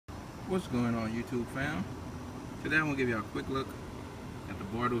What's going on, YouTube fam? Today I'm going to give you a quick look at the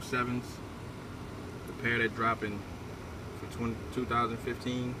Bordeaux 7s, the pair that dropped in for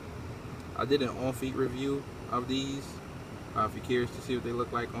 2015. I did an on-feet review of these, if you're curious to see what they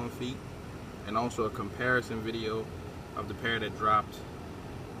look like on feet, and also a comparison video of the pair that dropped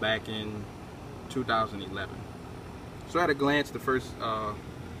back in 2011. So at a glance, the first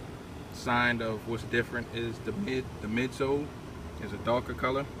sign of what's different is the midsole is a darker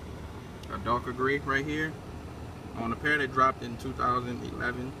color, a darker gray right here. On the pair that dropped in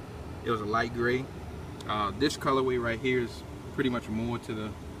 2011, it was a light gray. This colorway right here is pretty much more to the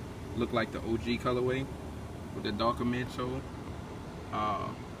look like the OG colorway with the darker midsole.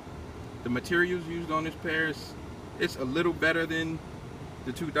 The materials used on this pair it's a little better than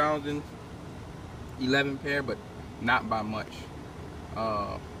the 2011 pair, but not by much.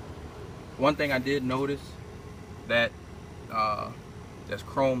 One thing I did notice that there's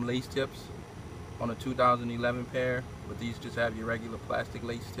chrome lace tips on the 2011 pair, but these just have your regular plastic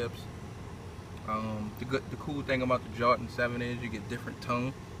lace tips. The cool thing about the Jordan 7 is you get different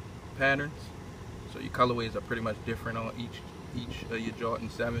tone patterns, so your colorways are pretty much different on each of your Jordan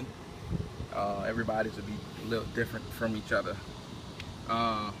 7. Everybody's will be a little different from each other.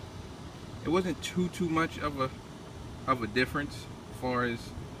 It wasn't too much of a difference as far as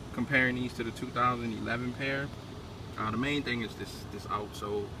comparing these to the 2011 pair. The main thing is this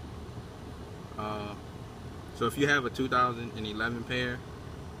outsole. So if you have a 2011 pair,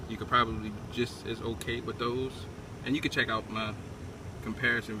 you could probably be just as okay with those, and you can check out my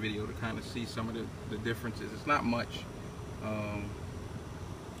comparison video to kind of see some of the differences. It's not much,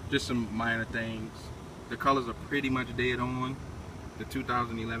 just some minor things. The colors are pretty much dead on. The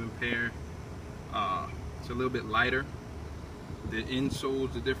 2011 pair, it's a little bit lighter. The insole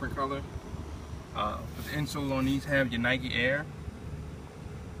is a different color. The insole on these have your Nike Air,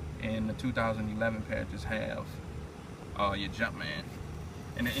 and the 2011 pair just have your Jumpman,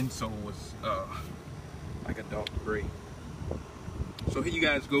 and the insole was like a dark gray. So here you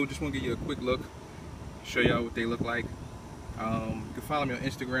guys go. Just want to give you a quick look, show y'all what they look like. You can follow me on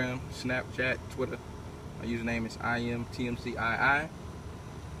Instagram, Snapchat, Twitter. My username is IMTMCII.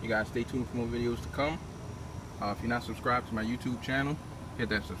 You guys stay tuned for more videos to come. If you're not subscribed to my YouTube channel, hit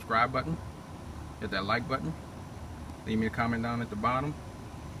that subscribe button, hit that like button, leave me a comment down at the bottom.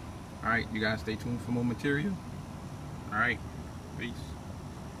 Alright, you guys stay tuned for more material. Alright, peace.